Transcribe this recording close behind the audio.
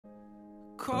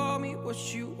Call me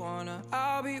what you wanna,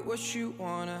 I'll be what you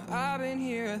wanna. I've been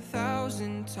here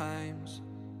 1,000 times.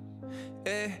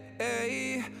 Hey,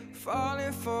 hey,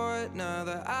 falling for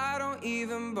another, I don't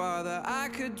even bother. I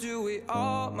could do it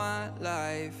all my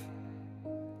life.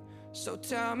 So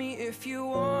tell me if you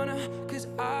wanna, cause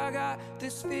I got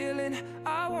this feeling.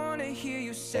 I wanna hear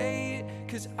you say it,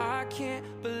 cause I can't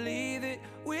believe it.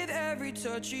 With every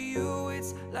touch of you,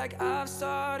 it's like I've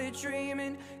started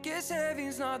dreaming. Guess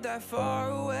heaven's not that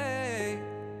far away.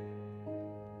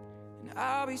 And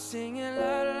I'll be singing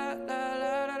la la la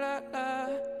la la la la.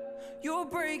 You're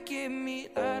breaking me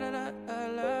la la la la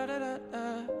la la la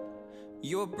la.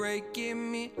 You're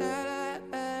breaking me la la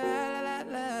la la la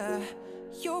la.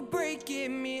 You're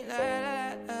breaking me la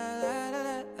la la la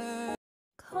la la.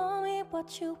 Call me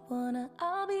what you wanna,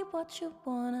 I'll be what you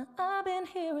wanna. I've been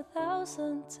here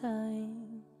 1,000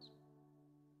 times.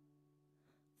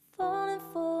 Falling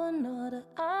for another,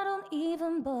 I don't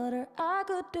even bother. I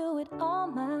could do it all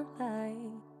my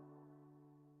life.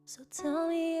 So tell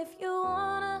me if you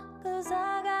wanna, cause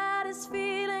I got this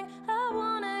feeling. I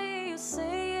wanna hear you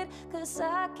say it, cause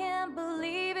I can't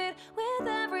believe it. With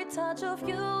every touch of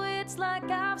you, it's like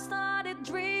I've started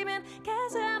dreaming.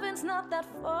 Guess heaven's not that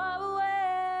far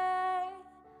away.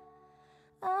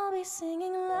 I'll be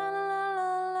singing la la la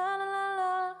la la la la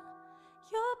la.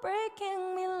 You're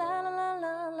breaking me la la la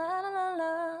la la la la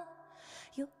la.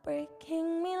 You're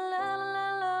breaking me la la la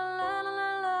la la la la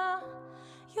la.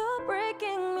 You're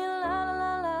breaking me la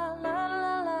la la la la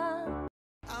la la.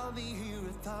 I'll be here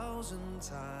 1,000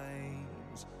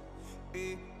 times.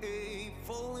 Hey, hey,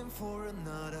 falling for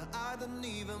another, I don't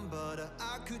even bother.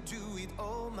 I could do it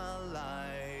all my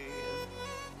life.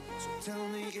 So tell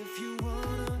me if you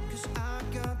wanna, cause I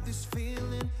got this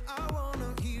feeling. I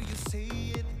wanna hear you say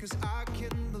it, cause I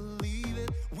can't believe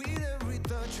it. With every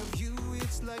touch of you,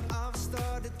 it's like I've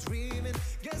started dreaming.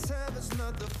 Guess heaven's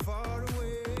not that far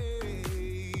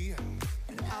away.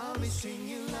 And I'll be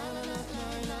singing la la la la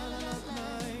la la la la.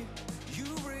 You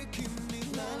breaking me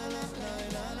la la la la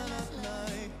la la la la.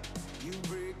 You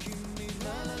breaking me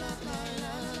la la la la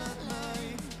la la la la.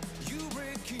 You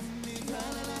breaking me la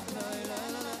la la la la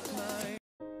la la la.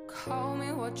 Call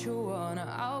me what you wanna,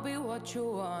 I'll be what you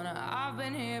wanna. I've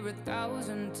been here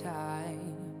 1,000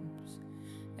 times.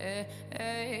 Hey,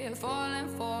 hey, falling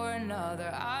for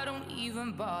another, I don't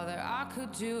even bother. I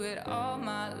could do it all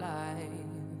my life.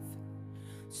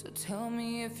 So tell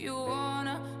me if you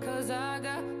wanna, cause I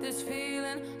got this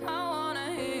feeling. I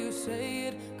wanna hear you say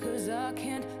it, cause I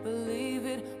can't believe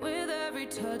it. With every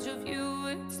touch of you,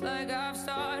 it's like I've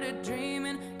started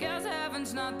dreaming. Guess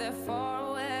heaven's not that far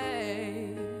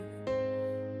away.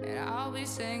 And I'll be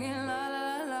singing la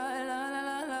la la la la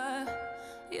la la.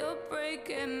 You're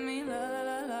breaking me la la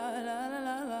la la la la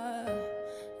la la.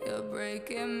 You're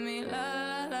breaking me la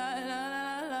la la la la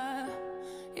la la.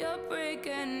 You're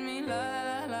breaking me la.